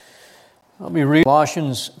I'll be reading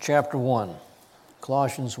Colossians chapter 1.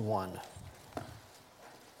 Colossians 1.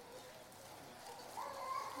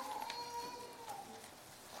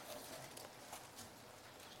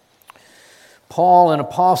 Paul, an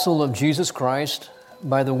apostle of Jesus Christ,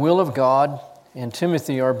 by the will of God, and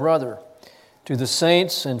Timothy, our brother, to the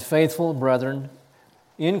saints and faithful brethren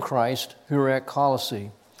in Christ who are at Colossae,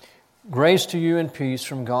 grace to you and peace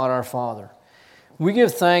from God our Father. We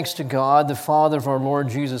give thanks to God, the Father of our Lord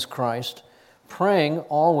Jesus Christ, praying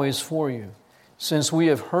always for you, since we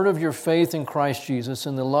have heard of your faith in Christ Jesus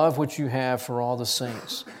and the love which you have for all the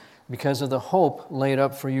saints, because of the hope laid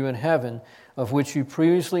up for you in heaven, of which you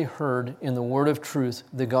previously heard in the word of truth,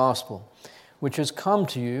 the gospel, which has come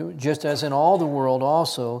to you, just as in all the world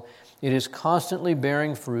also, it is constantly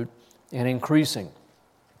bearing fruit and increasing,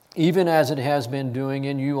 even as it has been doing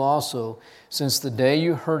in you also, since the day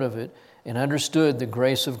you heard of it and understood the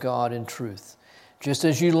grace of God in truth, just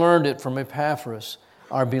as you learned it from Epaphras,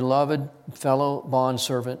 our beloved fellow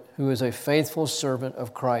bondservant, who is a faithful servant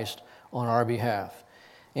of Christ on our behalf.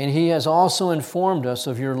 And he has also informed us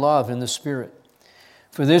of your love in the Spirit.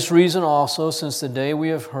 For this reason also, since the day we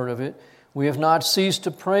have heard of it, we have not ceased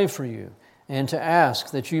to pray for you and to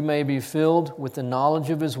ask that you may be filled with the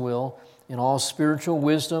knowledge of his will in all spiritual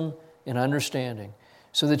wisdom and understanding,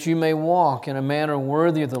 so that you may walk in a manner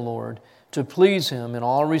worthy of the Lord, to please him in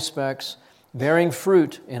all respects, bearing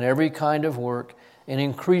fruit in every kind of work and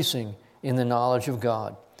increasing in the knowledge of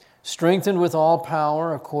God, strengthened with all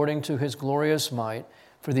power according to his glorious might,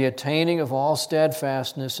 for the attaining of all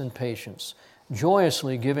steadfastness and patience,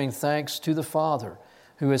 joyously giving thanks to the Father,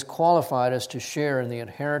 who has qualified us to share in the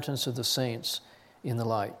inheritance of the saints in the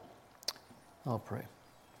light. I'll pray.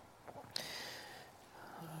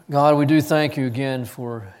 God, we do thank you again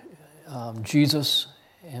for Jesus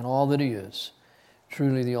and all that he is,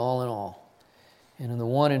 truly the all in all, and in the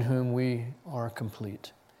one in whom we are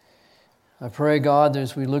complete. I pray, God, that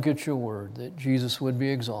as we look at your word, that Jesus would be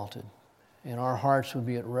exalted, and our hearts would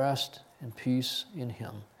be at rest and peace in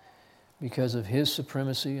him, because of his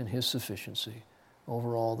supremacy and his sufficiency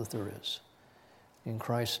over all that there is. In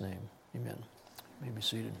Christ's name, amen. You may be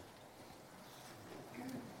seated.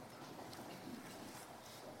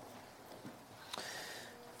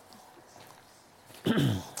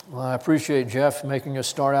 Well, I appreciate Jeff making us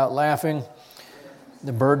start out laughing.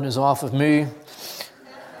 The burden is off of me.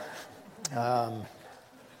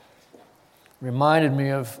 Reminded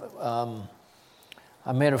me of,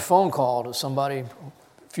 I made a phone call to somebody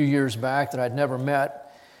a few years back that I'd never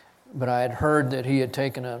met, but I had heard that he had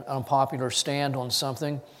taken an unpopular stand on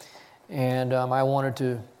something, and I wanted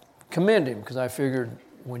to commend him, because I figured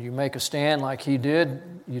when you make a stand like he did,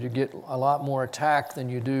 you get a lot more attack than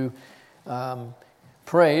you do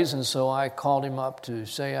praise, and so I called him up to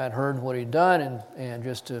say I'd heard what he'd done and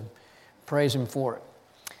just to praise him for it.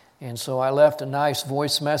 And so I left a nice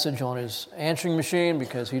voice message on his answering machine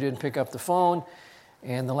because he didn't pick up the phone,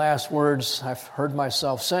 and the last words I heard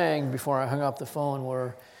myself saying before I hung up the phone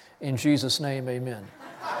were, "In Jesus' name, amen."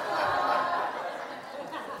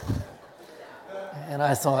 And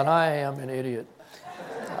I thought, I am an idiot.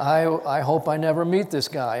 I hope I never meet this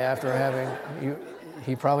guy after having you.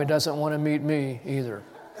 He probably doesn't want to meet me either.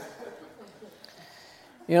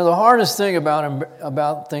 You know, the hardest thing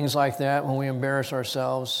about things like that when we embarrass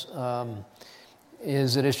ourselves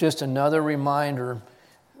is that it's just another reminder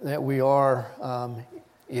that we are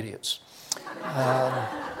idiots.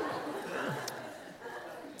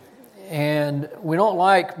 And we don't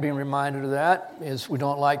like being reminded of that, is we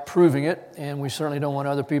don't like proving it, and we certainly don't want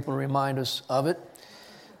other people to remind us of it.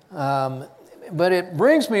 But it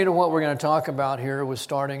brings me to what we're going to talk about here with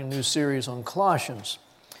starting a new series on Colossians.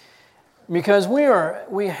 Because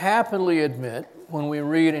we happily admit, when we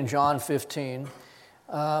read in John 15,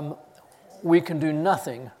 we can do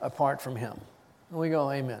nothing apart from him. And we go,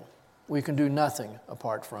 amen. We can do nothing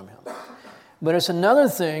apart from him. But it's another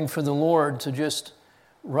thing for the Lord to just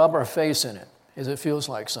rub our face in it, as it feels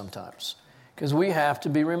like sometimes. Because we have to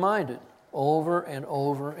be reminded over and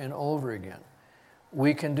over and over again.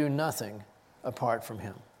 We can do nothing apart from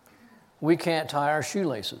him. We can't tie our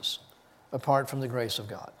shoelaces apart from the grace of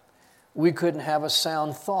God. We couldn't have a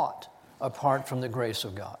sound thought apart from the grace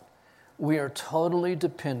of God. We are totally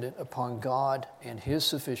dependent upon God and his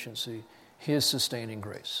sufficiency, his sustaining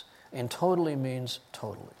grace. And totally means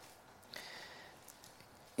totally.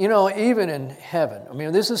 You know, even in heaven, I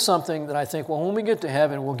mean, this is something that I think, well, when we get to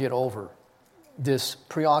heaven, we'll get over this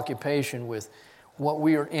preoccupation with what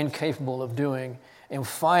we are incapable of doing. And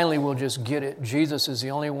finally, we'll just get it. Jesus is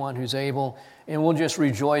the only one who's able, and we'll just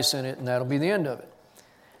rejoice in it, and that'll be the end of it.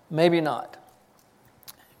 Maybe not.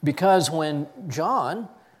 Because when John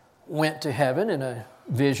went to heaven in a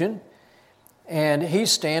vision, and he's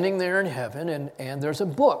standing there in heaven, and there's a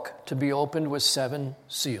book to be opened with 7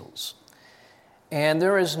 seals. And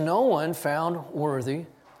there is no one found worthy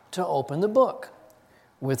to open the book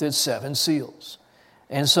with its 7 seals.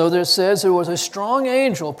 And so there says there was a strong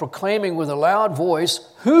angel proclaiming with a loud voice,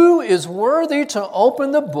 "Who is worthy to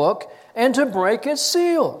open the book and to break its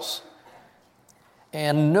seals?"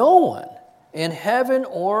 And no one in heaven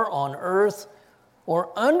or on earth or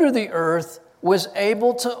under the earth was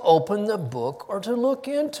able to open the book or to look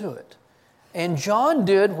into it. And John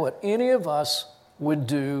did what any of us would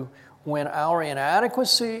do when our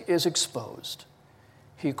inadequacy is exposed.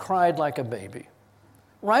 He cried like a baby.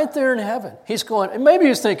 Right there in heaven. He's going, and maybe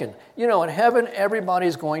he's thinking, in heaven,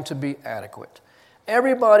 everybody's going to be adequate.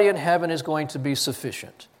 Everybody in heaven is going to be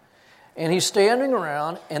sufficient. And he's standing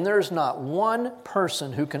around, and there's not one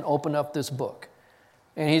person who can open up this book.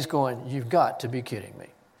 And he's going, "You've got to be kidding me."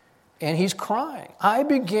 And he's crying. I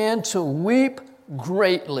began to weep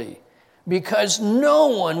greatly because no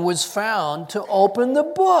one was found to open the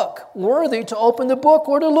book, worthy to open the book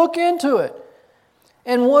or to look into it.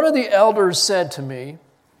 And one of the elders said to me,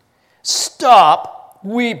 "Stop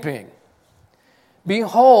weeping.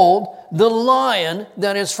 Behold, the Lion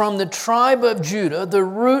that is from the tribe of Judah, the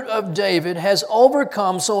root of David, has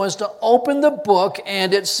overcome so as to open the book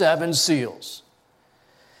and its 7 seals."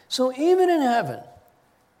 So even in heaven,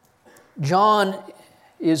 John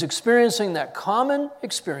is experiencing that common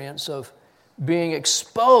experience of being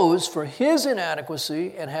exposed for his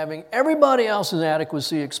inadequacy and having everybody else's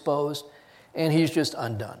inadequacy exposed, and he's just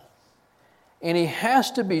undone. And he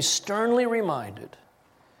has to be sternly reminded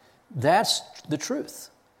that's the truth.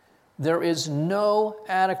 There is no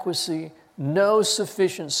adequacy, no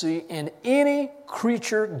sufficiency in any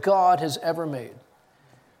creature God has ever made.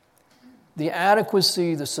 The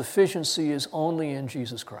adequacy, the sufficiency is only in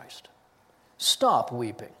Jesus Christ. Stop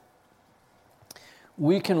weeping.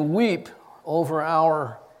 We can weep over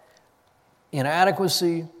our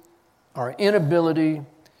inadequacy, our inability,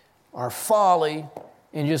 our folly,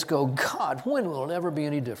 and just go, "God, when will it ever be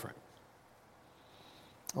any different?"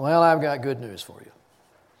 Well, I've got good news for you.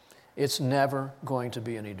 It's never going to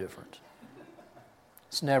be any different.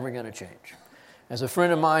 It's never going to change. As a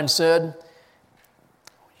friend of mine said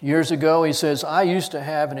years ago, he says, "I used to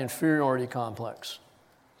have an inferiority complex.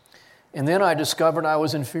 And then I discovered I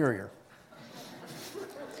was inferior."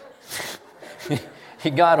 He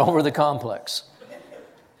got over the complex.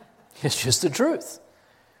 It's just the truth.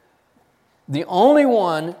 The only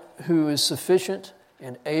one who is sufficient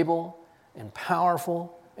and able and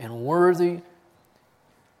powerful and worthy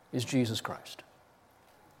is Jesus Christ.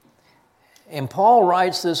 And Paul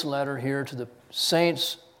writes this letter here to the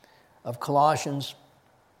saints of Colossians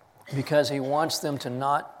because he wants them to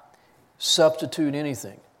not substitute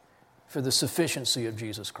anything for the sufficiency of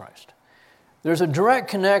Jesus Christ. There's a direct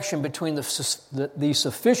connection between the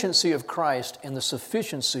sufficiency of Christ and the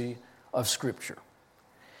sufficiency of Scripture.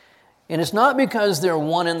 And it's not because they're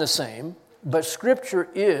one and the same, but Scripture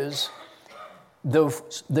is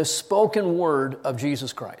the spoken word of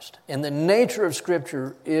Jesus Christ. And the nature of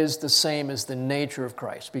Scripture is the same as the nature of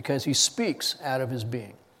Christ because he speaks out of his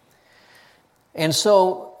being. And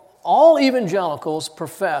so all evangelicals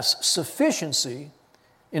profess sufficiency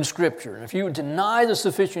in Scripture. And if you deny the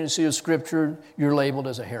sufficiency of Scripture, you're labeled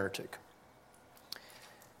as a heretic.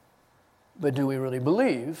 But do we really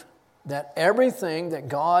believe that everything that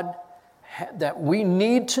that we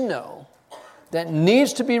need to know, that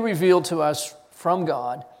needs to be revealed to us from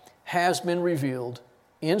God, has been revealed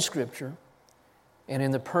in Scripture and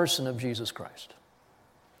in the person of Jesus Christ?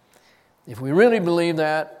 If we really believe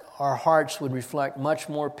that, our hearts would reflect much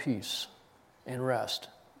more peace and rest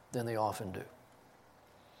than they often do.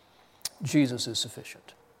 Jesus is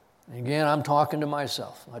sufficient. And again, I'm talking to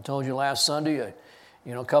myself. I told you last Sunday,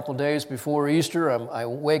 a couple days before Easter, I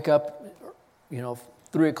wake up,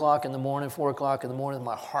 3 o'clock in the morning, 4 o'clock in the morning,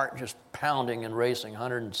 my heart just pounding and racing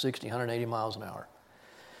 160, 180 miles an hour.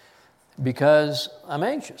 Because I'm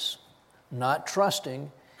anxious, not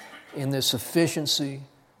trusting in the sufficiency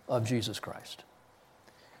of Jesus Christ.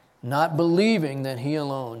 Not believing that he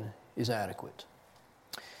alone is adequate.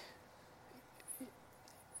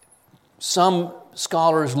 Some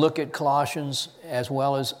scholars look at Colossians as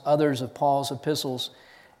well as others of Paul's epistles,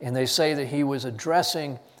 and they say that he was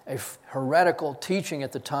addressing a heretical teaching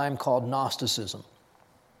at the time called Gnosticism.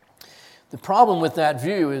 The problem with that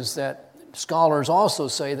view is that scholars also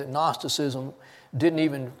say that Gnosticism didn't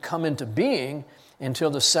even come into being until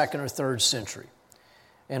the 2nd or 3rd century.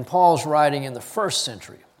 And Paul's writing in the 1st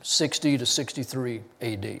century, 60 to 63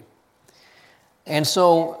 AD. And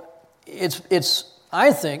so it's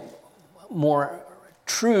I think, more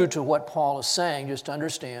true to what Paul is saying, just to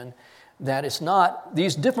understand that it's not,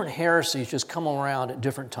 these different heresies just come around at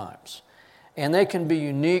different times. And they can be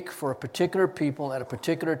unique for a particular people at a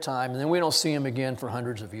particular time, and then we don't see them again for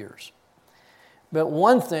hundreds of years. But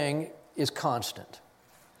one thing is constant.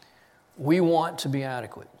 We want to be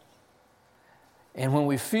adequate. And when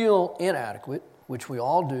we feel inadequate, which we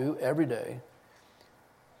all do every day,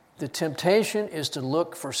 the temptation is to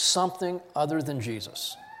look for something other than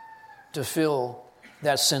Jesus to fill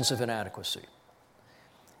that sense of inadequacy.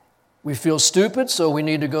 We feel stupid, so we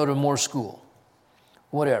need to go to more school.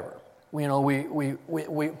 Whatever.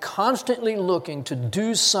 We constantly looking to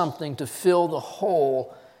do something to fill the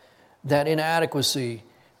hole that inadequacy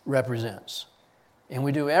represents. And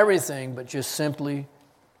we do everything but just simply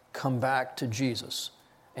come back to Jesus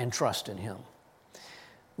and trust in Him.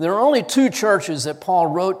 There are only 2 churches that Paul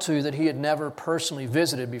wrote to that he had never personally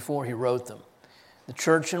visited before he wrote them. The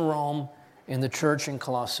church in Rome and the church in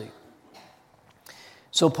Colossae.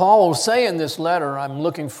 So Paul will say in this letter, I'm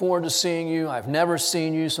looking forward to seeing you. I've never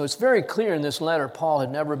seen you. So it's very clear in this letter Paul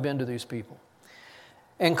had never been to these people.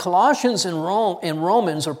 And Colossians and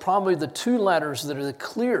Romans are probably the 2 letters that are the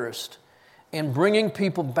clearest in bringing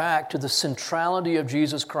people back to the centrality of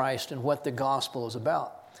Jesus Christ and what the gospel is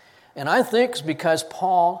about. And I think it's because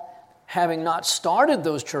Paul, having not started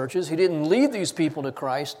those churches, he didn't lead these people to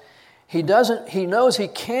Christ. He knows he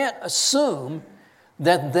can't assume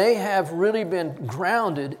that they have really been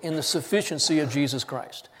grounded in the sufficiency of Jesus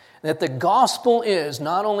Christ. That the gospel is,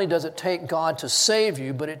 not only does it take God to save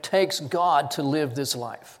you, but it takes God to live this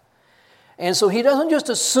life. And so he doesn't just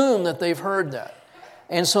assume that they've heard that.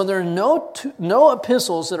 And so there are no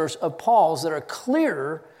epistles that are of Paul's that are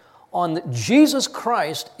clearer on that Jesus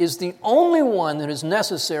Christ is the only one that is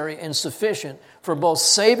necessary and sufficient for both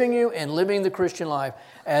saving you and living the Christian life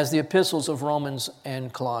as the epistles of Romans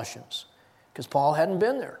and Colossians. Because Paul hadn't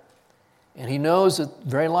been there. And he knows that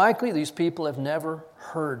very likely these people have never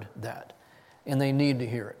heard that. And they need to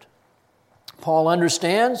hear it. Paul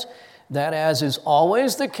understands that, as is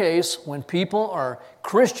always the case when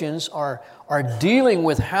Christians are dealing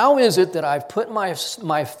with how is it that I've put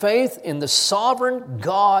my faith in the sovereign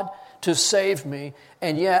God to save me,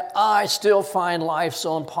 and yet I still find life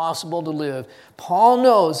so impossible to live. Paul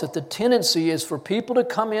knows that the tendency is for people to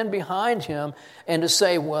come in behind him and to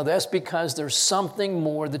say, well, that's because there's something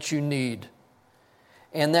more that you need.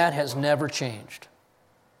 And that has never changed.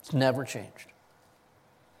 It's never changed.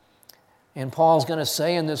 And Paul's going to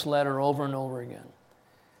say in this letter over and over again,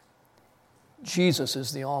 Jesus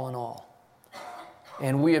is the all in all.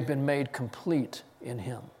 And we have been made complete in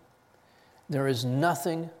Him. There is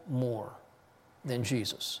nothing more than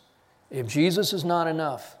Jesus. If Jesus is not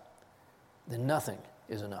enough, then nothing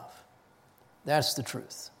is enough. That's the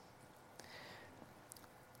truth.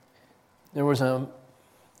 There was a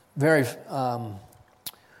very... I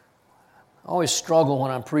always struggle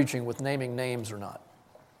when I'm preaching with naming names or not.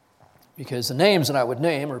 Because the names that I would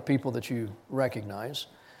name are people that you recognize.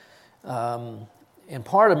 And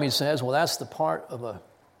part of me says, well, that's the part of a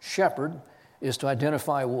shepherd, is to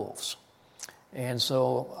identify wolves. And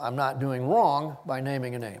so I'm not doing wrong by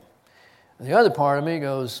naming a name. And the other part of me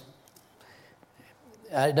goes,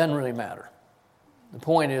 it doesn't really matter. The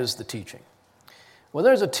point is the teaching. Well,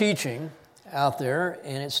 there's a teaching out there,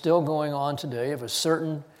 and it's still going on today, of a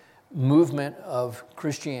certain movement of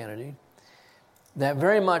Christianity that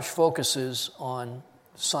very much focuses on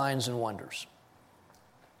signs and wonders.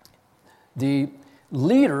 The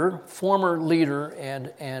former leader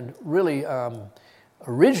and really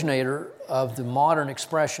originator of the modern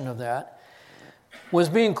expression of that, was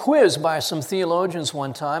being quizzed by some theologians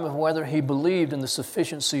one time of whether he believed in the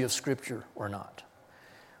sufficiency of Scripture or not.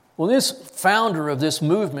 Well, this founder of this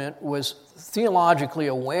movement was theologically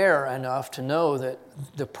aware enough to know that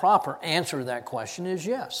the proper answer to that question is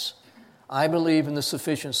yes. I believe in the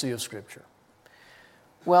sufficiency of Scripture.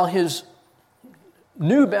 Well, his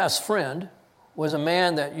new best friend was a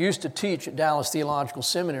man that used to teach at Dallas Theological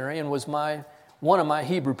Seminary and was one of my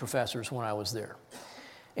Hebrew professors when I was there.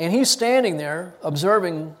 And he's standing there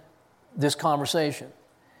observing this conversation.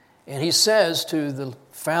 And he says to the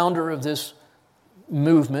founder of this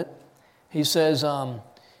movement, he says,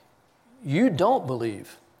 you don't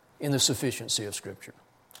believe in the sufficiency of Scripture.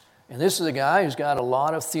 And this is a guy who's got a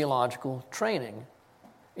lot of theological training.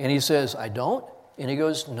 And he says, I don't? And he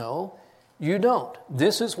goes, no, you don't.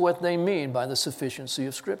 This is what they mean by the sufficiency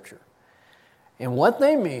of Scripture. And what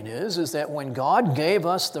they mean is that when God gave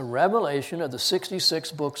us the revelation of the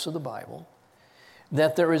 66 books of the Bible,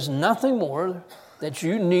 that there is nothing more that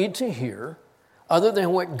you need to hear other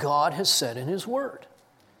than what God has said in His Word.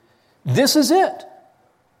 This is it.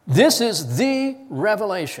 This is the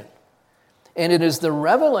revelation. And it is the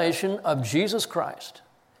revelation of Jesus Christ.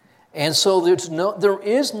 And so there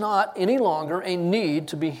is not any longer a need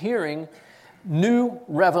to be hearing new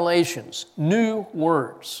revelations, new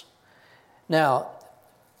words. Now,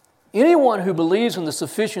 anyone who believes in the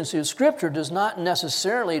sufficiency of Scripture does not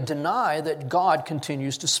necessarily deny that God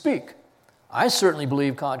continues to speak. I certainly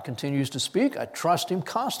believe God continues to speak. I trust Him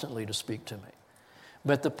constantly to speak to me.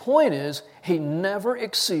 But the point is, He never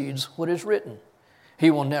exceeds what is written.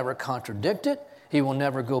 He will never contradict it. He will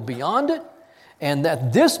never go beyond it. And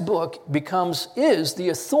that this book is the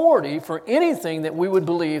authority for anything that we would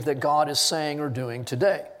believe that God is saying or doing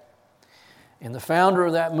today. And the founder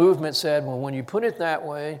of that movement said, well, when you put it that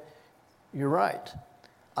way, you're right.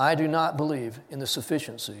 I do not believe in the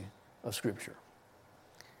sufficiency of Scripture.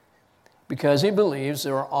 Because he believes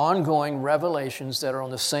there are ongoing revelations that are on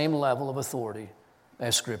the same level of authority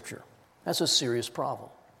as Scripture. That's a serious problem.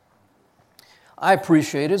 I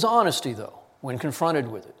appreciate his honesty, though, when confronted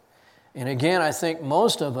with it. And again, I think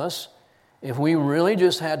most of us, if we really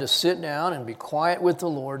just had to sit down and be quiet with the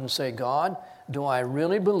Lord and say, God, do I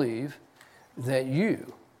really believe that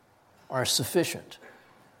you are sufficient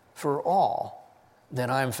for all that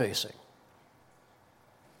I'm facing?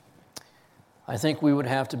 I think we would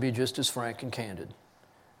have to be just as frank and candid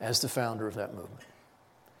as the founder of that movement.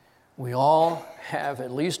 We all have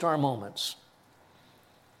at least our moments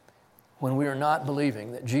when we are not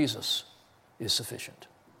believing that Jesus is sufficient.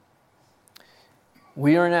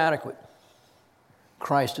 We are inadequate.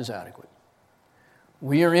 Christ is adequate.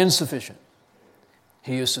 We are insufficient.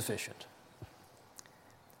 He is sufficient.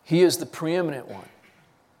 He is the preeminent one.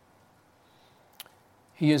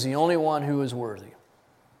 He is the only one who is worthy.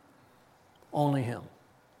 Only Him.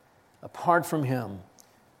 Apart from Him,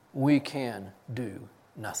 we can do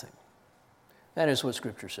nothing. That is what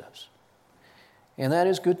Scripture says. And that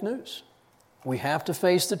is good news. We have to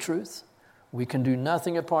face the truth. We can do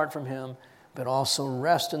nothing apart from Him, but also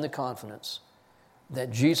rest in the confidence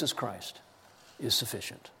that Jesus Christ is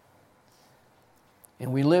sufficient.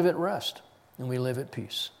 And we live at rest, and we live at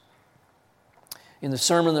peace. In the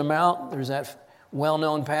Sermon on the Mount, there's that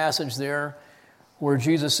well-known passage there where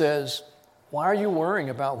Jesus says, why are you worrying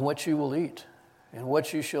about what you will eat and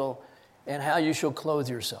how you shall clothe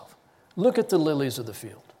yourself? Look at the lilies of the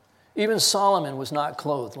field. Even Solomon was not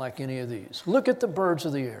clothed like any of these. Look at the birds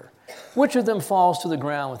of the air. Which of them falls to the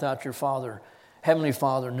ground without your Father, Heavenly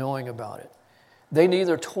Father, knowing about it? They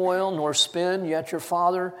neither toil nor spin, yet your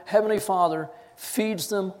Father, Heavenly Father, feeds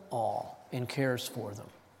them all and cares for them.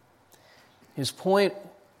 His point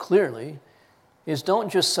clearly is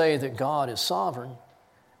don't just say that God is sovereign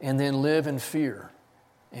and then live in fear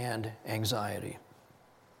and anxiety.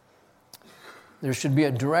 There should be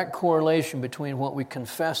a direct correlation between what we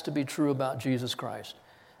confess to be true about Jesus Christ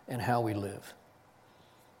and how we live.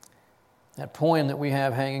 That poem that we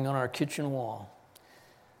have hanging on our kitchen wall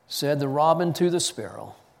said, the robin to the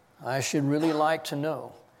sparrow, I should really like to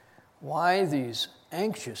know why these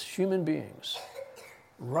anxious human beings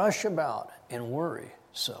rush about and worry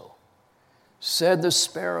so. Said the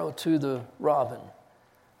sparrow to the robin,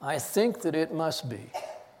 I think that it must be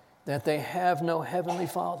that they have no heavenly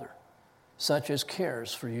Father, such as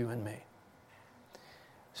cares for you and me.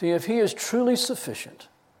 See, if He is truly sufficient,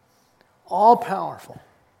 all-powerful,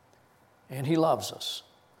 and He loves us,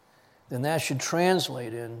 then that should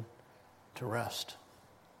translate into rest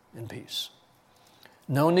and peace.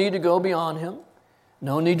 No need to go beyond Him.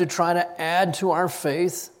 No need to try to add to our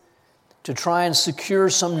faith, to try and secure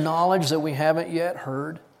some knowledge that we haven't yet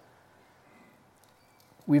heard.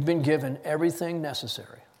 We've been given everything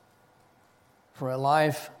necessary for a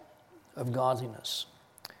life of godliness,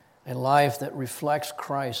 a life that reflects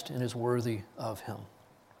Christ and is worthy of Him.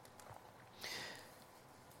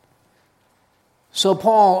 So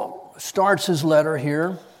Paul starts his letter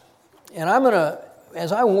here, and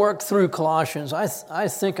as I work through Colossians, I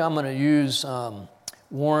think I'm going to use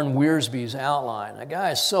Warren Wiersbe's outline. That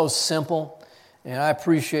guy is so simple, and I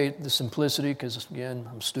appreciate the simplicity because, again,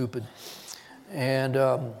 I'm stupid.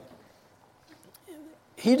 And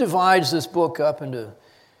he divides this book up into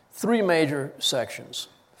three major sections.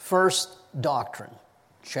 First, doctrine,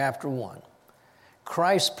 chapter 1.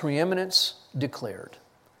 Christ's preeminence declared.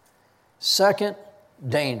 Second,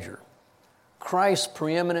 danger. Christ's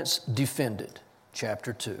preeminence defended,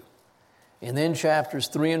 chapter 2. And then chapters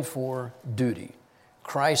 3 and 4, duty.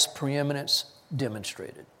 Christ's preeminence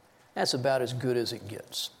demonstrated. That's about as good as it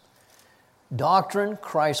gets. Doctrine,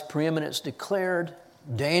 Christ's preeminence declared.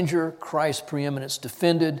 Danger, Christ's preeminence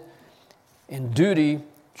defended. And duty,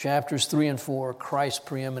 chapters 3 and 4, Christ's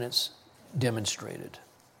preeminence demonstrated.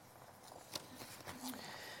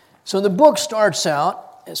 So the book starts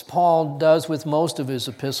out, as Paul does with most of his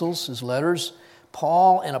epistles, his letters,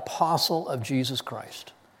 Paul, an apostle of Jesus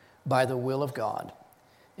Christ, by the will of God,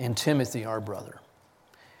 and Timothy, our brother.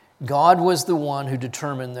 God was the one who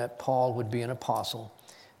determined that Paul would be an apostle,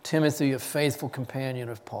 Timothy, a faithful companion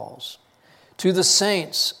of Paul's. To the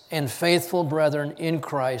saints and faithful brethren in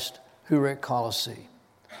Christ who are at Colossae,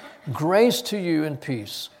 grace to you and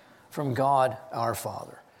peace from God our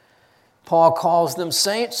Father. Paul calls them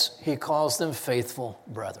saints, he calls them faithful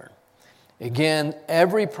brethren. Again,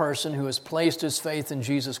 every person who has placed his faith in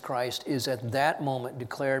Jesus Christ is at that moment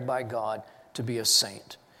declared by God to be a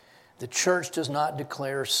saint. The church does not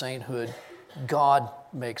declare sainthood. God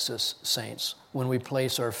makes us saints when we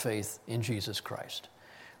place our faith in Jesus Christ.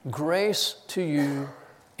 Grace to you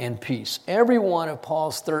and peace. Every one of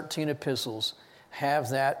Paul's 13 epistles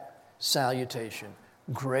have that salutation.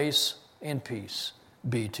 Grace and peace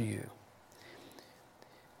be to you.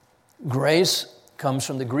 Grace comes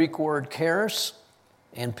from the Greek word charis,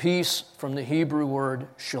 and peace from the Hebrew word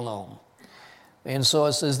shalom. And so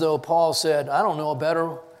it's as though Paul said, I don't know a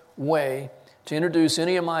better way to introduce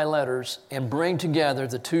any of my letters and bring together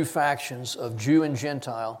the two factions of Jew and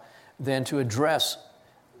Gentile than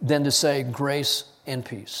to say grace and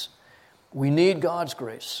peace. We need God's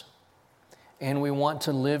grace, and we want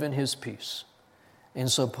to live in His peace.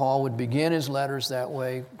 And so Paul would begin his letters that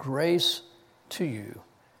way, grace to you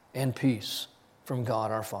and peace from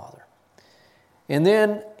God our Father. And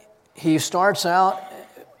then he starts out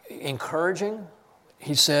encouraging.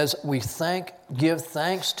 He says, give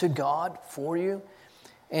thanks to God for you.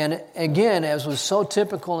 And again, as was so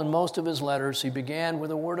typical in most of his letters, he began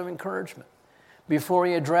with a word of encouragement. Before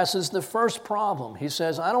he addresses the first problem, he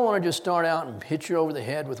says, I don't want to just start out and hit you over the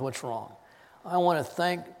head with what's wrong. I want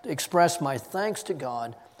to express my thanks to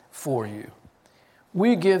God for you.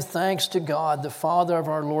 We give thanks to God, the Father of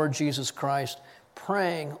our Lord Jesus Christ,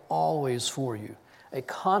 praying always for you. A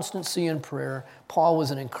constancy in prayer. Paul was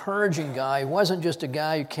an encouraging guy. He wasn't just a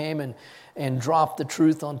guy who came and dropped the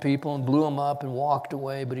truth on people and blew them up and walked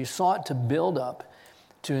away, but he sought to build up,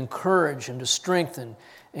 to encourage and to strengthen,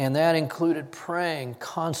 and that included praying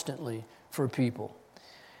constantly for people.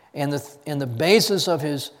 And the basis of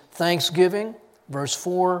his thanksgiving, verse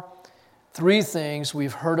 4, three things.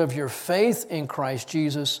 We've heard of your faith in Christ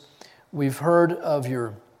Jesus. We've heard of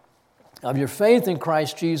your faith in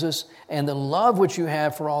Christ Jesus and the love which you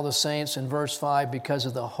have for all the saints in verse 5 because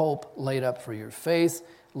of the hope laid up for your faith,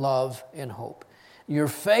 love, and hope. Your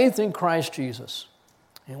faith in Christ Jesus.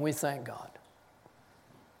 And we thank God.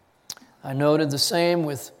 I noted the same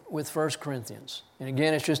with 1 Corinthians. And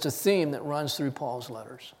again, it's just a theme that runs through Paul's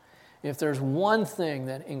letters. If there's one thing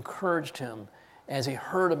that encouraged him as he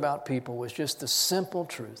heard about people was just the simple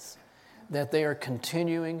truth that they are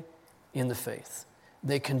continuing in the faith.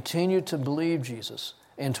 They continue to believe Jesus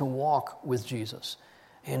and to walk with Jesus.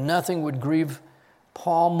 And nothing would grieve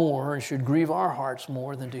Paul more and should grieve our hearts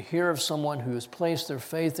more than to hear of someone who has placed their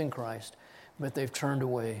faith in Christ, but they've turned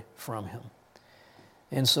away from Him.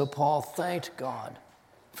 And so Paul thanked God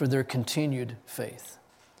for their continued faith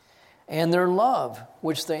and their love,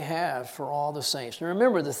 which they have for all the saints. Now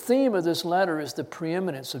remember, the theme of this letter is the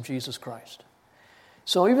preeminence of Jesus Christ.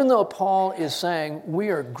 So even though Paul is saying, we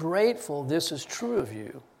are grateful this is true of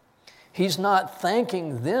you, he's not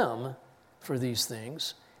thanking them for these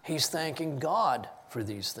things. He's thanking God for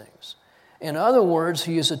these things. In other words,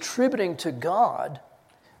 he is attributing to God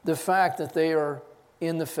the fact that they are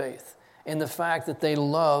in the faith and the fact that they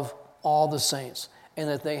love all the saints and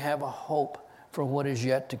that they have a hope for what is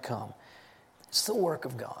yet to come. It's the work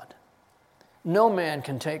of God. No man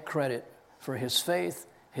can take credit for his faith,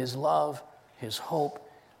 his love, his hope.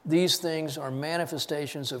 These things are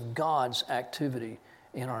manifestations of God's activity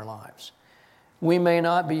in our lives. We may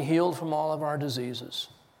not be healed from all of our diseases.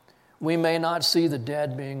 We may not see the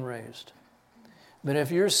dead being raised. But if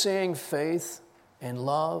you're seeing faith and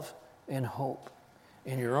love and hope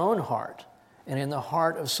in your own heart and in the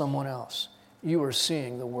heart of someone else, you are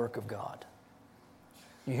seeing the work of God.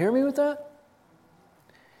 You hear me with that?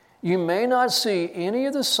 You may not see any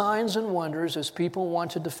of the signs and wonders as people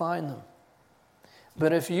want to define them.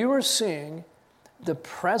 But if you are seeing the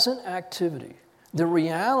present activity, the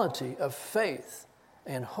reality of faith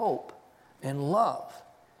and hope and love,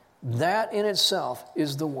 that in itself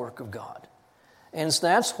is the work of God. And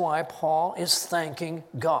that's why Paul is thanking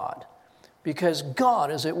God, because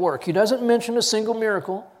God is at work. He doesn't mention a single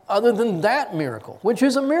miracle other than that miracle, which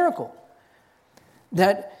is a miracle.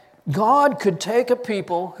 That God could take a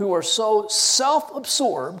people who are so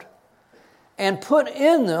self-absorbed and put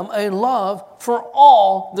in them a love for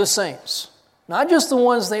all the saints. Not just the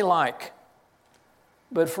ones they like,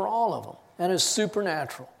 but for all of them. And it's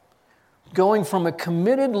supernatural. Going from a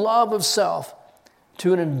committed love of self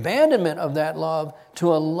to an abandonment of that love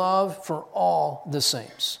to a love for all the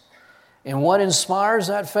saints. And what inspires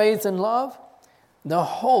that faith and love? The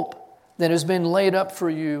hope that has been laid up for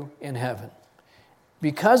you in heaven.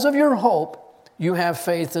 Because of your hope, you have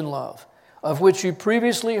faith and love, of which you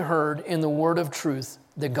previously heard in the word of truth,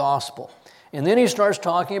 the gospel. And then he starts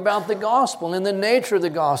talking about the gospel and the nature of the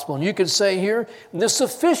gospel. And you could say here, the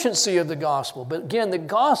sufficiency of the gospel. But again, the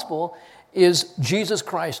gospel is Jesus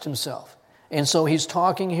Christ himself. And so he's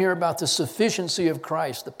talking here about the sufficiency of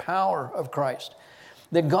Christ, the power of Christ.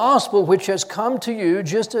 The gospel which has come to you,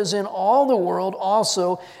 just as in all the world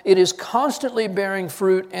also, it is constantly bearing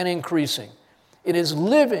fruit and increasing. It is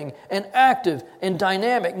living and active and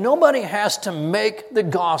dynamic. Nobody has to make the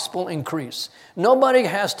gospel increase. Nobody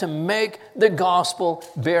has to make the gospel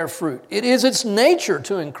bear fruit. It is its nature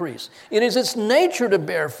to increase. It is its nature to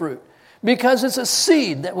bear fruit because it's a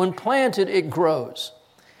seed that when planted, it grows.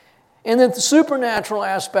 And then the supernatural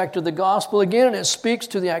aspect of the gospel, again, and it speaks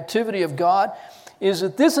to the activity of God, is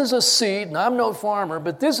that this is a seed, and I'm no farmer,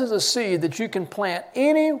 but this is a seed that you can plant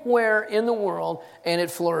anywhere in the world and it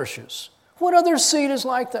flourishes. What other seed is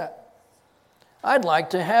like that? I'd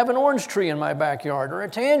like to have an orange tree in my backyard or a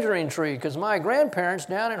tangerine tree because my grandparents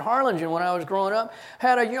down in Harlingen when I was growing up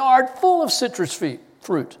had a yard full of citrus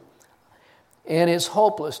fruit. And it's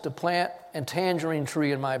hopeless to plant a tangerine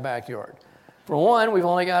tree in my backyard. For one, we've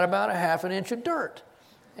only got about a half an inch of dirt.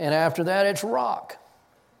 And after that, it's rock.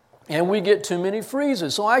 And we get too many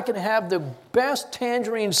freezes. So I can have the best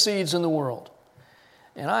tangerine seeds in the world.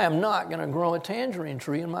 And I am not going to grow a tangerine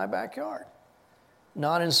tree in my backyard.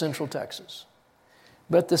 Not in Central Texas.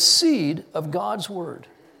 But the seed of God's Word,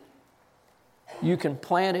 you can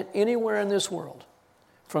plant it anywhere in this world.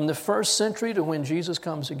 From the first century to when Jesus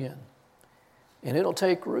comes again. And it'll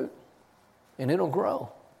take root. And it'll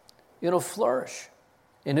grow. It'll flourish.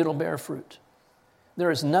 And it'll bear fruit.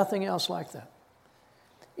 There is nothing else like that.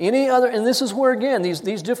 Any other, and this is where, again, these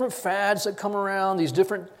different fads that come around, these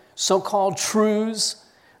different so-called truths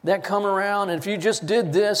that come around, and if you just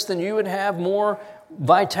did this, then you would have more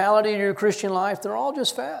vitality in your Christian life. They're all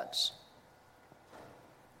just fads.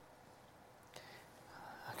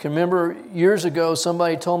 I can remember years ago,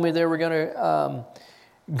 somebody told me they were going to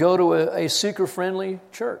go to a seeker-friendly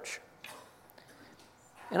church.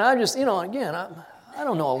 And I just, again, I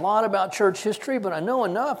don't know a lot about church history, but I know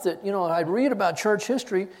enough that, I read about church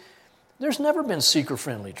history. There's never been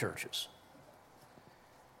seeker-friendly churches.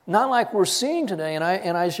 Not like we're seeing today. And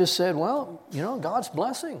I just said, well, God's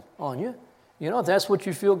blessing on you. If that's what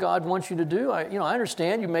you feel God wants you to do, I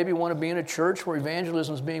understand you maybe want to be in a church where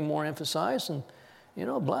evangelism is being more emphasized and,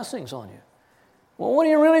 blessings on you. Well, what do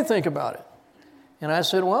you really think about it? And I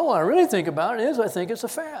said, well, what I really think about it is I think it's a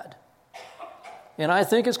fad. And I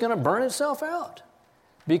think it's going to burn itself out.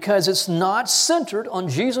 Because it's not centered on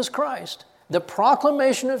Jesus Christ, the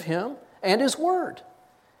proclamation of Him and His Word.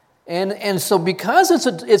 And so because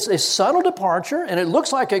it's a subtle departure, and it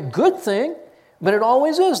looks like a good thing, but it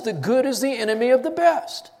always is. The good is the enemy of the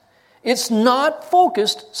best. It's not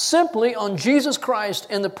focused simply on Jesus Christ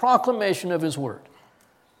and the proclamation of His Word.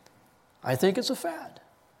 I think it's a fad.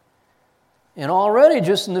 And already,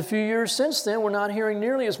 just in the few years since then, we're not hearing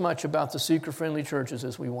nearly as much about the seeker-friendly churches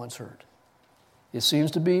as we once heard. It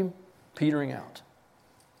seems to be petering out.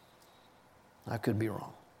 I could be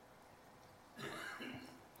wrong.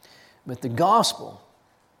 But the gospel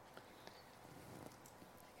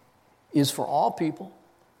is for all people,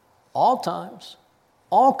 all times,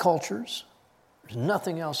 all cultures. There's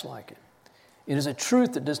nothing else like it. It is a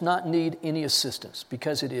truth that does not need any assistance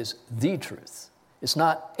because it is the truth. It's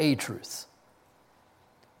not a truth.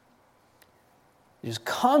 It is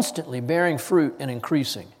constantly bearing fruit and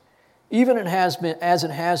increasing. Even as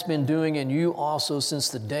it has been doing in you also since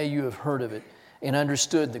the day you have heard of it and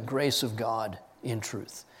understood the grace of God in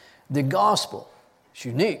truth. The gospel is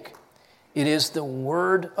unique. It is the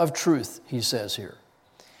word of truth, he says here.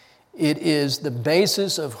 It is the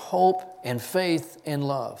basis of hope and faith and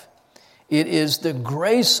love. It is the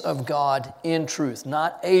grace of God in truth,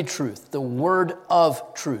 not a truth, the word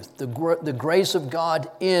of truth, the grace of God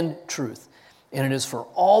in truth. And it is for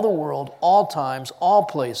all the world, all times, all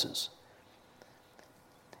places.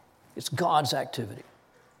 It's God's activity.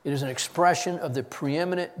 It is an expression of the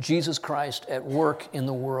preeminent Jesus Christ at work in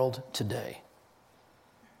the world today.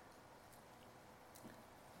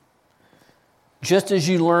 Just as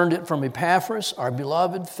you learned it from Epaphras, our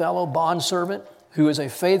beloved fellow bondservant, who is a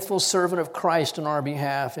faithful servant of Christ on our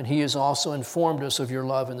behalf, and he has also informed us of your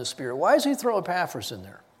love in the Spirit. Why does he throw Epaphras in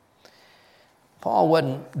there? Paul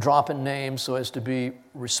wasn't dropping names so as to be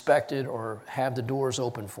respected or have the doors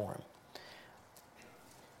open for him.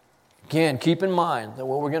 Again, keep in mind that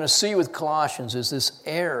what we're going to see with Colossians is this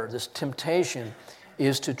error, this temptation,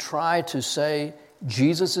 is to try to say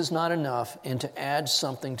Jesus is not enough and to add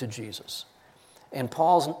something to Jesus. And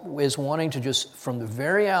Paul is wanting to just, from the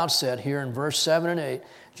very outset here in verse 7 and 8,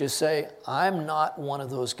 just say, I'm not one of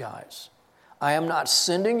those guys. I am not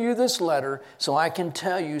sending you this letter so I can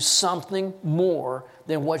tell you something more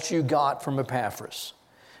than what you got from Epaphras.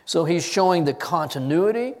 So he's showing the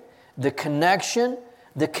continuity, the connection,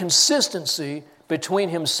 the consistency between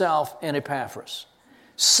himself and Epaphras.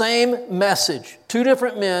 Same message. Two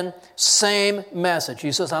different men, same message.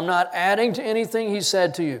 He says, I'm not adding to anything he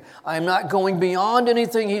said to you. I'm not going beyond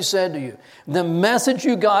anything he said to you. The message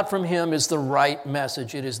you got from him is the right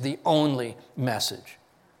message. It is the only message.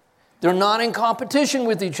 They're not in competition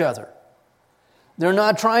with each other. They're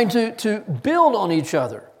not trying to build on each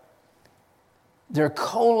other. They're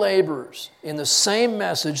co-laborers in the same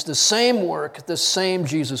message, the same work, the same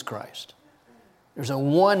Jesus Christ. There's a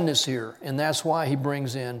oneness here, and that's why he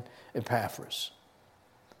brings in Epaphras.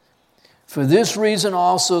 For this reason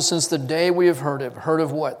also, since the day we have heard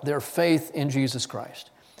of what? Their faith in Jesus Christ.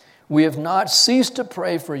 We have not ceased to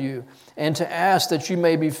pray for you and to ask that you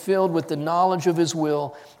may be filled with the knowledge of his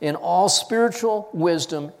will in all spiritual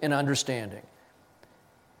wisdom and understanding.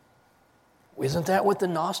 Isn't that what the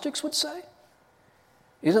Gnostics would say?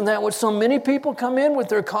 Isn't that what so many people come in with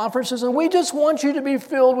their conferences? And we just want you to be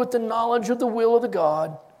filled with the knowledge of the will of the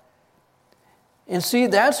God. And see,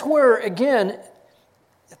 that's where, again,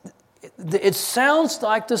 it sounds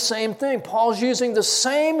like the same thing. Paul's using the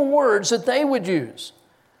same words that they would use,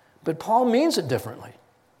 but Paul means it differently.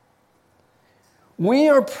 We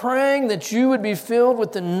are praying that you would be filled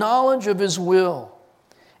with the knowledge of his will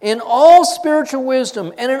in all spiritual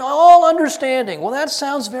wisdom and in all understanding. Well, that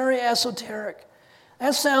sounds very esoteric.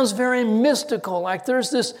 That sounds very mystical, like there's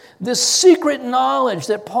this secret knowledge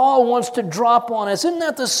that Paul wants to drop on us. Isn't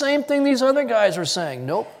that the same thing these other guys are saying?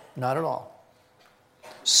 Nope, not at all.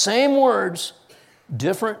 Same words,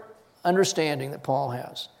 different understanding that Paul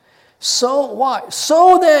has. So why?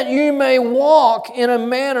 So that you may walk in a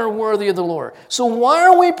manner worthy of the Lord. So why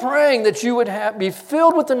are we praying that you would be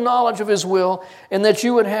filled with the knowledge of his will and that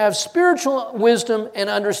you would have spiritual wisdom and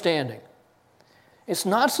understanding? It's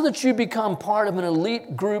not so that you become part of an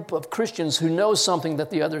elite group of Christians who know something that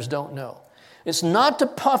the others don't know. It's not to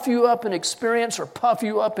puff you up in experience or puff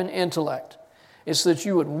you up in intellect. It's that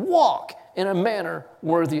you would walk in a manner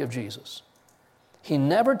worthy of Jesus. He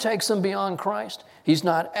never takes them beyond Christ. He's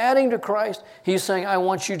not adding to Christ. He's saying, I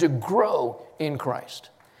want you to grow in Christ.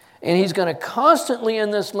 And he's going to constantly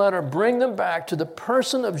in this letter bring them back to the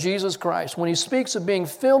person of Jesus Christ. When he speaks of being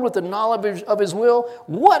filled with the knowledge of his will,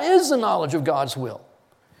 what is the knowledge of God's will?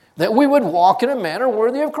 That we would walk in a manner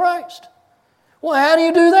worthy of Christ. Well, how do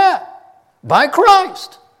you do that? By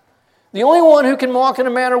Christ. The only one who can walk in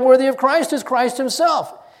a manner worthy of Christ is Christ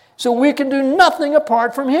himself. So we can do nothing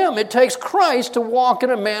apart from him. It takes Christ to walk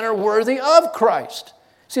in a manner worthy of Christ.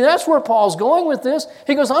 See, that's where Paul's going with this.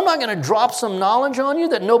 He goes, I'm not going to drop some knowledge on you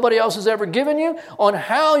that nobody else has ever given you on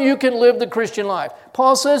how you can live the Christian life.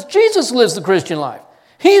 Paul says Jesus lives the Christian life.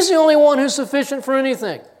 He's the only one who's sufficient for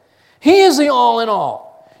anything. He is the all in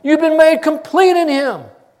all. You've been made complete in him.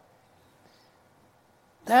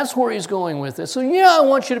 That's where he's going with this. So yeah, I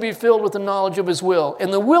want you to be filled with the knowledge of his will.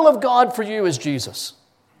 And the will of God for you is Jesus.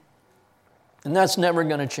 And that's never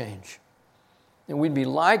going to change. That we'd be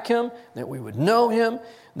like him, that we would know him,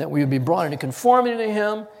 that we would be brought into conformity to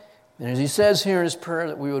him. And as he says here in his prayer,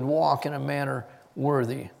 that we would walk in a manner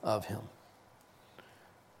worthy of him.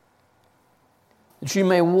 That you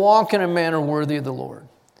may walk in a manner worthy of the Lord,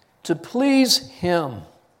 to please him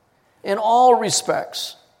in all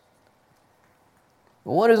respects.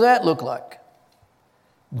 Well, what does that look like?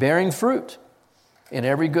 Bearing fruit in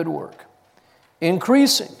every good work,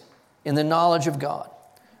 increasing in the knowledge of God,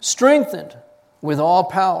 strengthened with all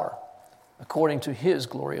power according to his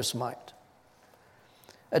glorious might,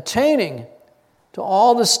 attaining to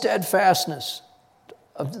all the steadfastness,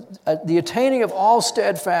 the attaining of all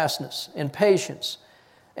steadfastness and patience,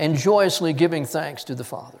 and joyously giving thanks to the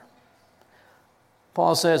Father.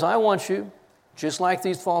 Paul says, I want you, just like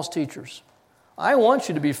these false teachers, I want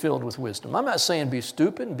you to be filled with wisdom. I'm not saying be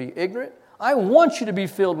stupid and be ignorant. I want you to be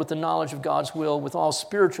filled with the knowledge of God's will with all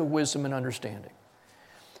spiritual wisdom and understanding.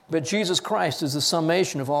 But Jesus Christ is the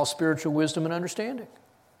summation of all spiritual wisdom and understanding.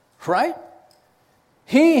 Right?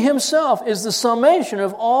 He himself is the summation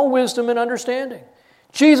of all wisdom and understanding.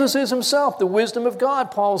 Jesus is himself the wisdom of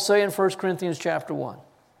God, Paul will say in 1 Corinthians chapter 1.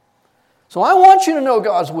 So I want you to know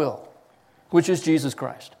God's will. which is Jesus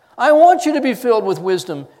Christ. I want you to be filled with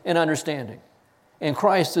wisdom and understanding. And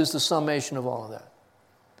Christ is the summation of all of that.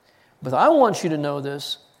 But I want you to know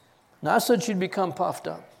this, not so that you'd become puffed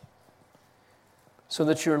up, so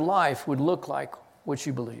that your life would look like what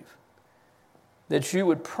you believe, that you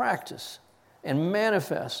would practice and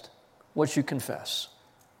manifest what you confess,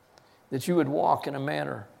 that you would walk in a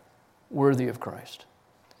manner worthy of Christ.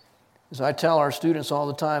 As I tell our students all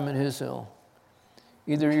the time in His Hill,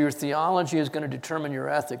 either your theology is going to determine your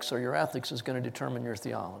ethics or your ethics is going to determine your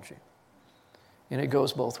theology. And it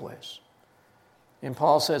goes both ways. And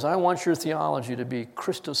Paul says, I want your theology to be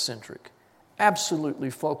Christocentric, absolutely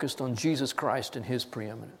focused on Jesus Christ and His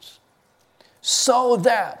preeminence, so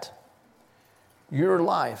that your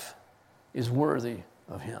life is worthy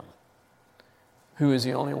of Him, who is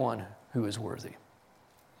the only one who is worthy.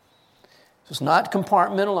 It's not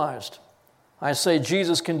compartmentalized. I say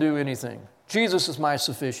Jesus can do anything. Jesus is my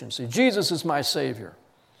sufficiency. Jesus is my Savior.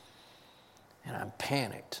 And I'm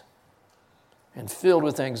panicked and filled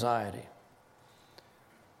with anxiety.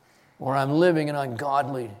 Or I'm living an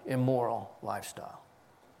ungodly, immoral lifestyle.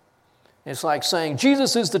 It's like saying,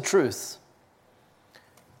 Jesus is the truth.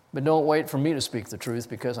 But don't wait for me to speak the truth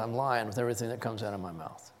because I'm lying with everything that comes out of my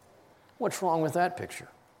mouth. What's wrong with that picture?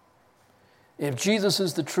 If Jesus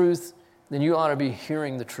is the truth, then you ought to be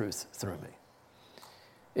hearing the truth through me.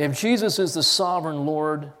 If Jesus is the sovereign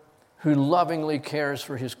Lord who lovingly cares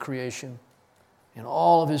for His creation and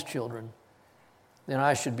all of His children, then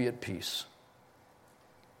I should be at peace.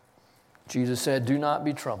 Jesus said, do not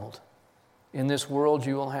be troubled. In this world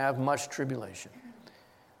you will have much tribulation,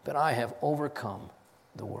 but I have overcome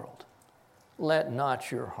the world. Let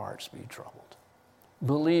not your hearts be troubled.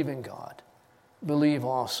 Believe in God. Believe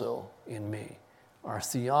also in me. Our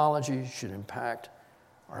theology should impact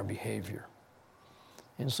our behavior.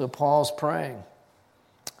 And so Paul's praying,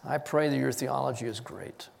 I pray that your theology is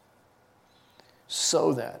great,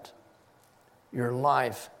 so that your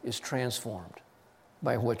life is transformed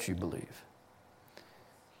by what you believe.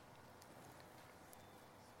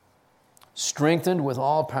 Strengthened with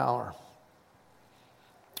all power.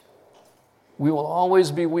 We will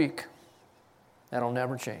always be weak. That'll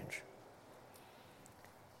never change.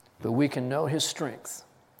 But we can know His strength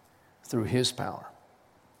through His power.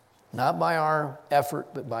 Not by our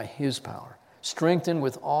effort, but by His power. Strengthened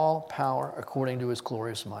with all power according to His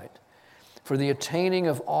glorious might, for the attaining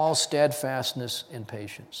of all steadfastness and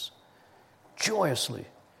patience, joyously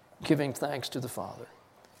giving thanks to the Father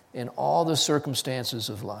in all the circumstances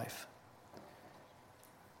of life,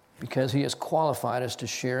 because He has qualified us to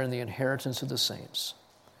share in the inheritance of the saints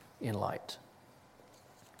in light.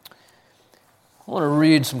 I want to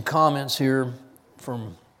read some comments here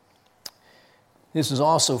this is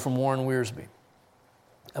also from Warren Wiersbe,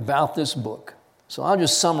 about this book. So I'll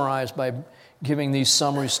just summarize by giving these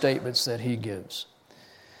summary statements that he gives.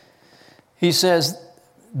 He says,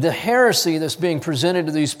 the heresy that's being presented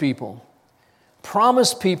to these people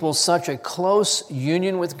promised people such a close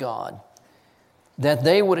union with God that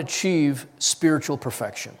they would achieve spiritual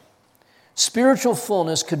perfection. Spiritual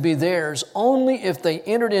fullness could be theirs only if they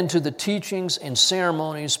entered into the teachings and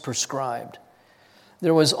ceremonies prescribed.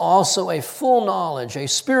 There was also a full knowledge, a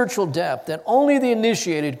spiritual depth that only the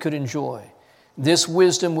initiated could enjoy. This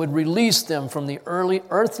wisdom would release them from the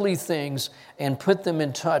earthly things and put them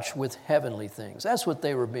in touch with heavenly things. That's what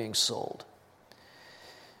they were being sold.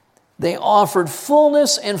 They offered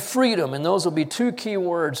fullness and freedom, and those will be two key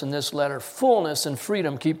words in this letter. Fullness and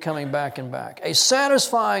freedom keep coming back and back. A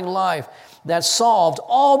satisfying life that solved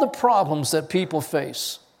all the problems that people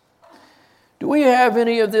face. Do we have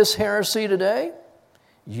any of this heresy today?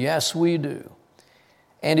 Yes, we do.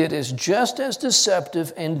 And it is just as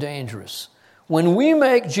deceptive and dangerous. When we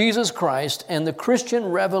make Jesus Christ and the Christian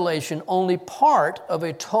revelation only part of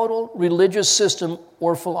a total religious system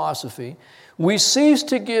or philosophy, we cease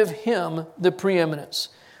to give Him the preeminence.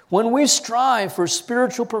 When we strive for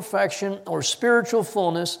spiritual perfection or spiritual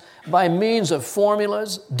fullness by means of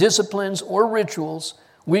formulas, disciplines, or rituals,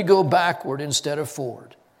 we go backward instead of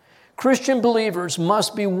forward. Christian believers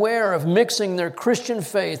must beware of mixing their Christian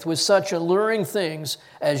faith with such alluring things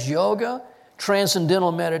as yoga,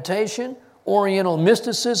 transcendental meditation, Oriental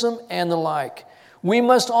mysticism, and the like. We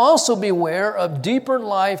must also beware of deeper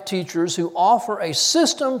life teachers who offer a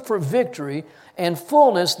system for victory and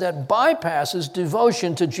fullness that bypasses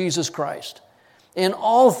devotion to Jesus Christ. In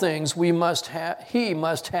all things, He must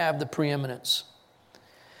have the preeminence.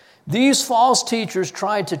 These false teachers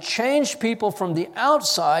tried to change people from the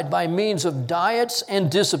outside by means of diets and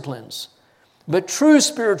disciplines. But true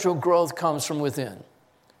spiritual growth comes from within.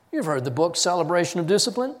 You've heard the book, Celebration of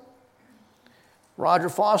Discipline. Roger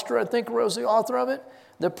Foster, I think, was the author of it.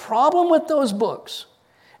 The problem with those books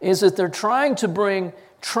is that they're trying to bring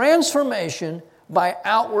transformation by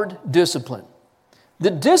outward discipline.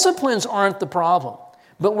 The disciplines aren't the problem,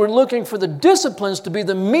 but we're looking for the disciplines to be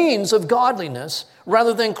the means of godliness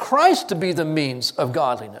rather than Christ to be the means of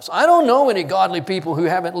godliness. I don't know any godly people who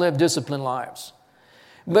haven't lived disciplined lives.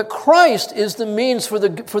 But Christ is the means for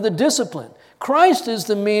the discipline. Christ is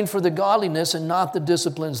the mean for the godliness and not the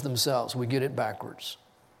disciplines themselves. We get it backwards.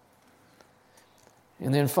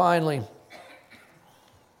 And then finally,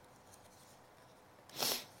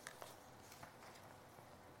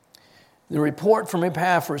 the report from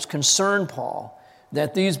Epaphras concerned Paul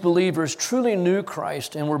that these believers truly knew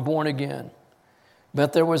Christ and were born again.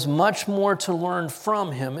 But there was much more to learn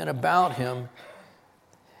from him and about him.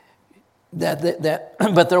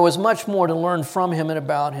 But there was much more to learn from him and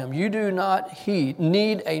about him. You do not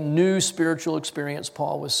need a new spiritual experience,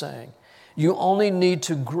 Paul was saying. You only need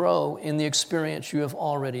to grow in the experience you have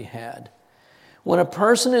already had. When a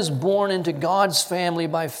person is born into God's family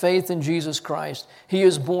by faith in Jesus Christ, he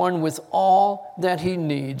is born with all that he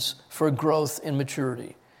needs for growth and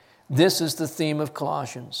maturity. This is the theme of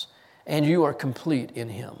Colossians, and you are complete in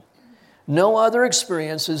him. No other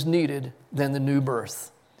experience is needed than the new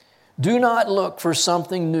birth. Do not look for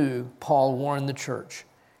something new, Paul warned the church.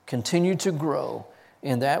 Continue to grow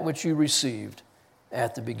in that which you received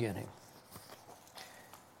at the beginning.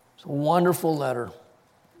 It's a wonderful letter.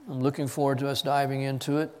 I'm looking forward to us diving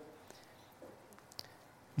into it.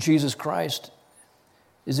 Jesus Christ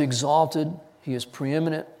is exalted. He is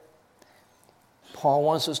preeminent. Paul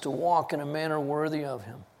wants us to walk in a manner worthy of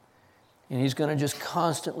him. And he's going to just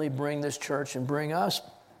constantly bring this church and bring us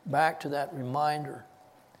back to that reminder.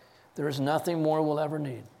 There is nothing more we'll ever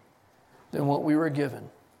need than what we were given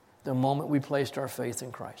the moment we placed our faith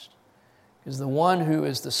in Christ. Because the one who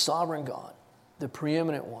is the sovereign God, the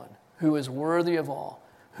preeminent one, who is worthy of all,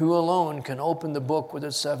 who alone can open the book with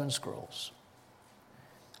its 7 scrolls,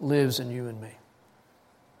 lives in you and me.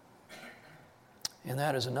 And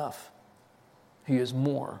that is enough. He is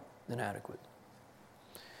more than adequate.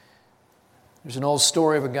 There's an old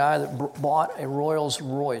story of a guy that bought a Rolls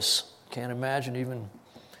Royce. Can't imagine even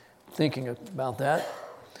thinking about that.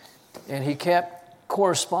 And he kept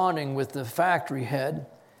corresponding with the factory head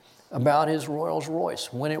about his Rolls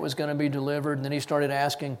Royce, when it was going to be delivered. And then he started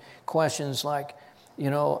asking questions like,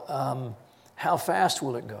 how fast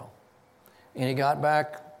will it go? And he got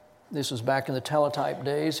back, this was back in the teletype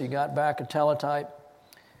days, he got back a teletype.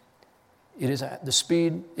 It is the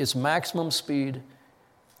speed, its maximum speed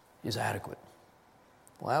is adequate.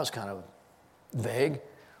 Well, that was kind of vague.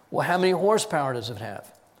 Well, how many horsepower does it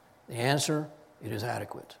have? The answer, it is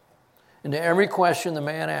adequate. And to every question the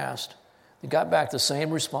man asked, he got back the same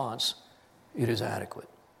response, it is adequate.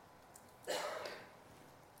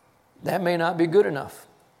 That may not be good enough,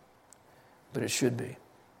 but it should be.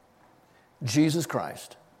 Jesus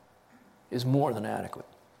Christ is more than adequate.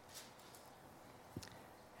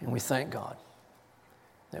 And we thank God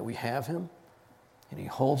that we have him and he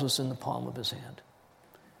holds us in the palm of his hand.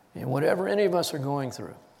 And whatever any of us are going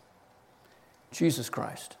through, Jesus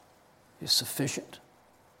Christ is sufficient,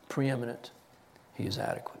 preeminent, he is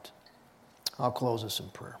adequate. I'll close this in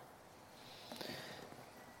prayer.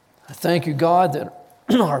 I thank you, God, that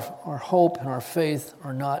our hope and our faith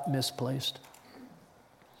are not misplaced.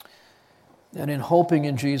 That in hoping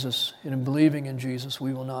in Jesus and in believing in Jesus,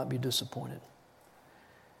 we will not be disappointed.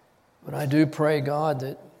 But I do pray, God,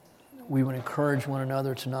 that we would encourage one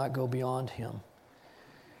another to not go beyond him,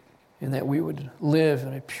 and that we would live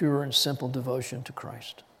in a pure and simple devotion to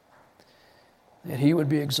Christ. That he would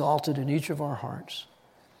be exalted in each of our hearts,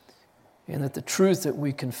 and that the truth that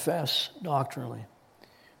we confess doctrinally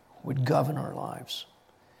would govern our lives.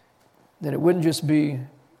 That it wouldn't just be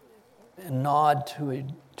a nod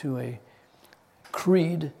to a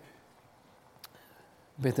creed,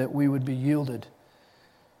 but that we would be yielded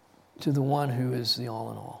to the one who is the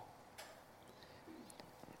all in all,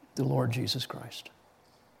 the Lord Jesus Christ.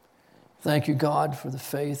 Thank you, God, for the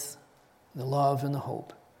faith, the love, and the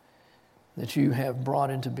hope that you have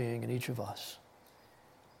brought into being in each of us.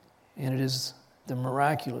 And it is the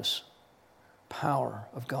miraculous power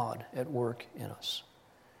of God at work in us.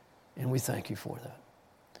 And we thank you for that.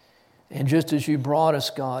 And just as you brought us,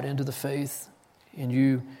 God, into the faith, and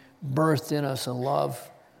you birthed in us a love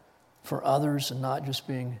for others and not just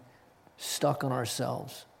being stuck on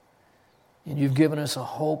ourselves, and you've given us a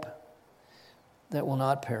hope that will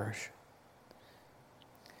not perish.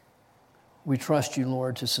 We trust you,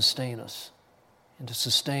 Lord, to sustain us and to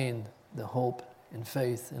sustain the hope and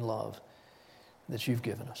faith and love that you've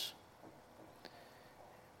given us.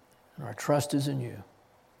 And our trust is in you.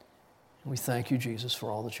 And we thank you, Jesus, for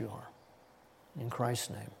all that you are. In Christ's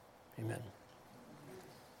name, amen.